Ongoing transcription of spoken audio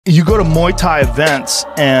You go to Muay Thai events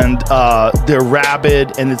and they're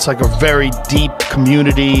rabid, and it's like a very deep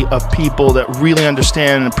community of people that really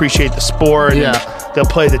understand and appreciate the sport. Yeah. And they'll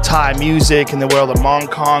play the Thai music, and they wear the Mong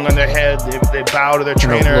Kong on their head. They bow to their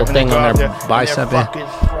trainer. Little thing on their bicep. They're fucking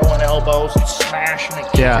throwing elbows and smashing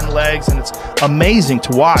and kicking legs, and it's amazing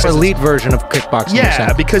to watch. It's an elite version of kickboxing.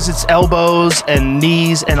 Yeah, because it's elbows and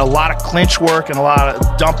knees and a lot of clinch work and a lot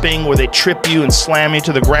of dumping where they trip you and slam you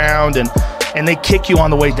to the ground, and they kick you on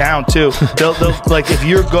the way down too. They'll like if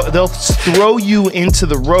you're they'll throw you into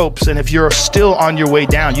the ropes, and if you're still on your way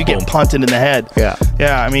down, you get punted in the head. Yeah.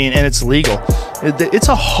 I mean, and it's legal. It's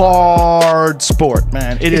a hard sport,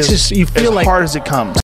 man. It's just, you feel as hard as it comes.